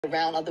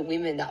around other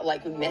women that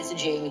like were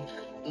messaging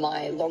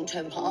my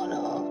long-term partner.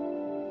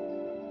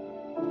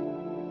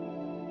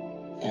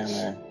 Yeah,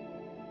 man.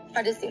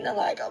 I just think that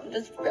like I'm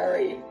just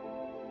very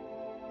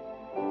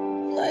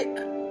like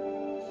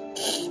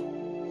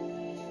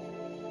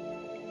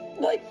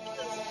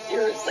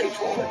seriously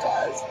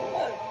traumatized from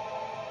my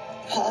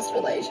past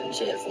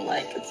relationships, and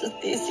like it's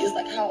just this is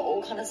like how it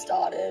all kind of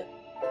started.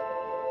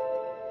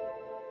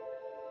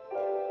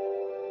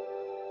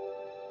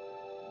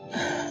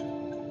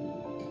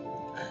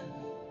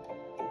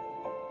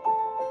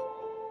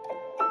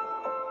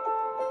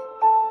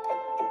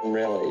 I'm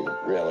really,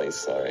 really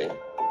sorry.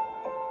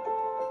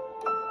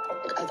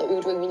 I thought we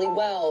were doing really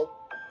well.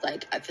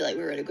 Like, I feel like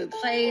we were in a good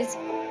place.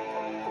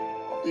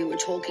 We were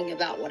talking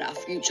about what our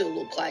future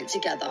looked like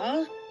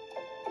together.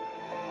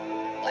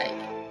 Like,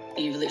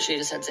 you literally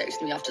just had sex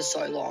with me after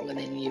so long and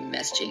then you're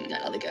messaging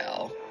that other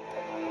girl.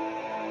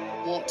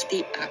 What's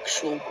the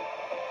actual,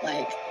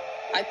 like,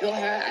 I feel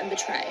hurt and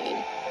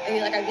betrayed. I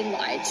feel like I've been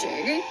lied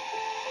to.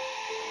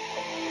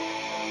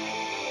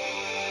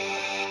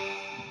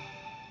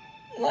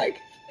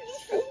 Like, I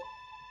just feel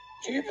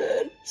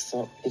stupid.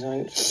 Stop. You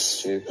don't feel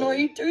stupid. No,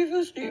 you do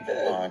feel stupid.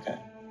 Oh, okay.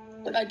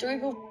 Like, I don't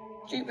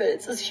feel stupid.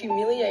 It's just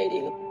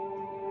humiliating.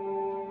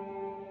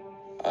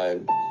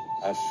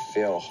 I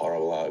feel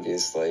horrible,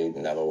 obviously.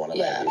 Never want to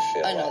make you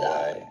feel I know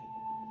that way.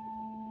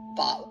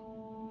 But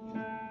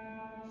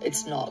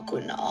it's not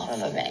good enough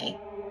for me.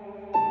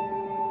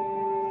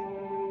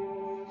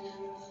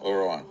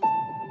 All right.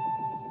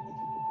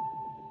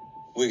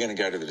 We're going to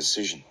go to the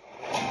decision.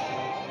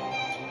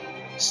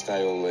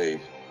 Stay or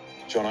leave.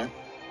 Jono,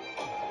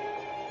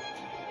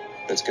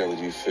 let's go with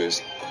you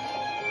first.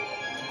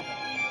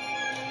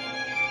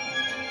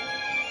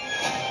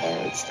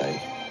 I would stay.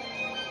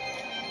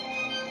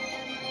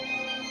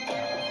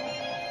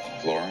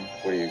 Lauren,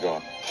 what do you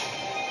got?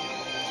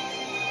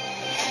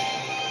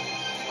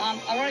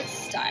 I won't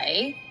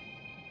stay.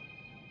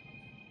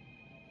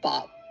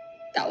 But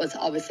that was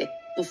obviously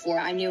before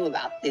I knew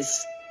about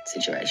this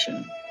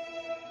situation.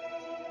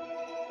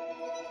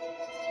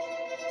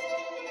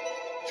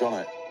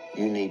 Jono,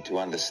 you need to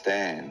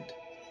understand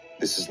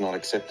this is not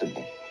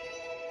acceptable.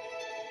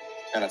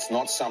 And it's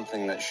not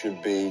something that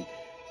should be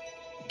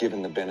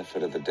given the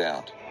benefit of the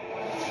doubt.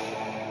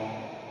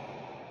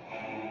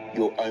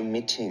 You're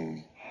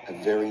omitting a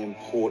very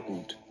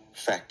important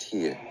fact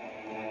here,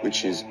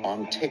 which is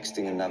I'm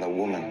texting another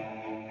woman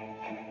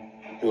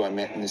who I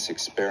met in this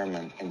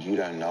experiment and you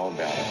don't know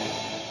about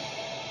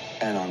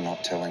it. And I'm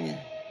not telling you.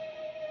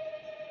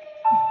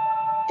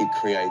 It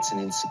creates an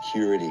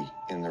insecurity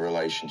in the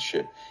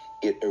relationship.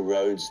 It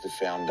erodes the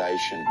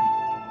foundation.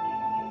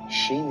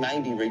 She may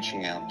be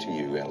reaching out to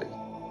you, Ellie,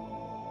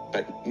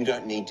 but you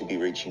don't need to be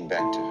reaching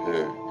back to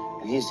her.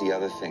 And here's the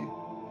other thing.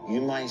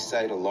 You may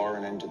say to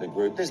Lauren and to the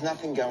group, there's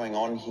nothing going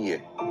on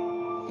here.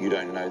 You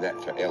don't know that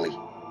for Ellie.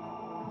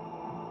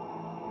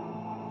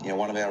 You know,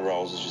 one of our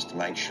roles is just to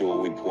make sure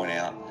we point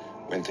out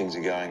when things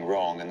are going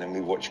wrong, and then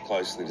we watch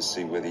closely to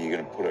see whether you're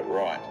going to put it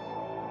right.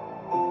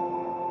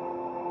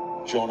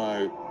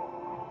 Jono,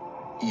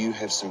 you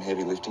have some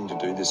heavy lifting to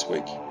do this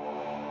week.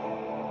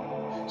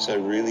 So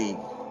really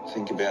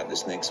think about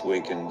this next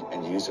week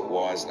and use it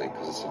wisely,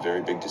 because it's a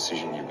very big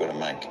decision you've got to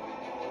make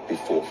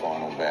before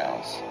final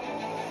vows.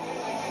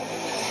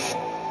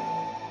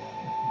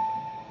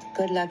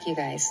 Good luck, you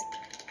guys.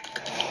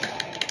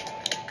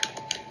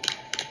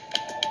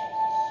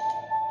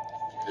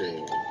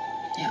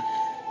 Yeah.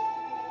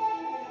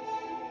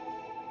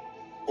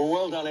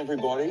 Well done,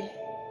 everybody.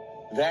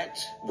 That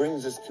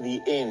brings us to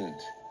the end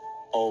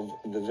of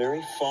the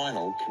very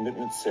final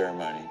commitment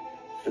ceremony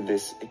for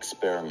this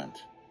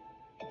experiment.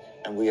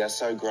 And we are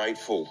so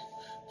grateful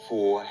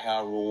for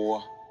how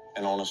raw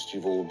and honest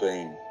you've all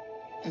been.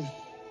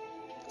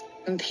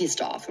 I'm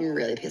pissed off. I'm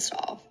really pissed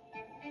off.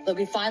 Look,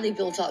 we finally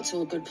built up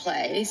to a good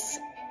place,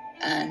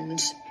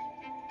 and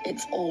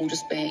it's all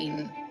just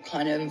been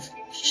kind of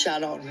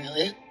shut on,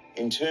 really.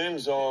 In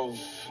terms of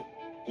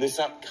this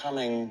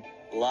upcoming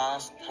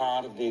last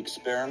part of the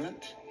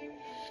experiment,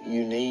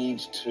 you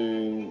need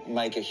to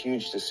make a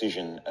huge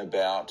decision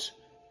about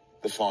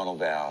the final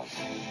vows.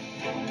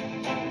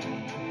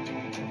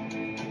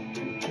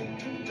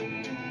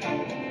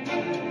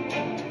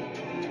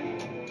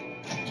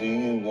 Do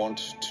you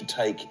want to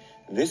take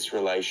this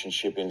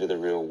relationship into the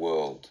real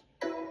world?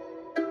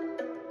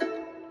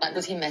 Like,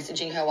 was he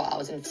messaging her while I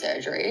was in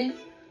surgery?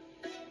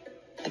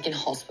 Like, in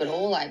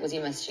hospital? Like, was he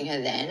messaging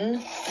her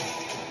then?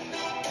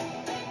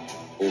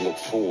 We look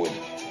forward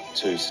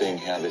to seeing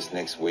how this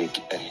next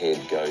week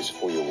ahead goes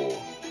for you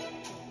all.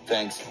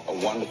 Thanks, a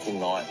wonderful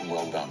night and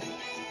well done.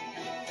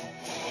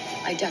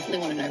 I definitely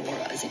want to know more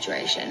about the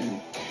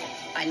situation.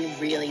 I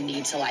really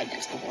need to, like,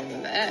 get to the bottom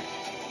of it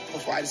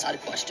before I decide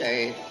what to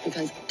do,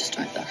 because I just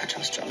don't feel like I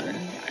trust Jono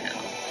right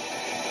now.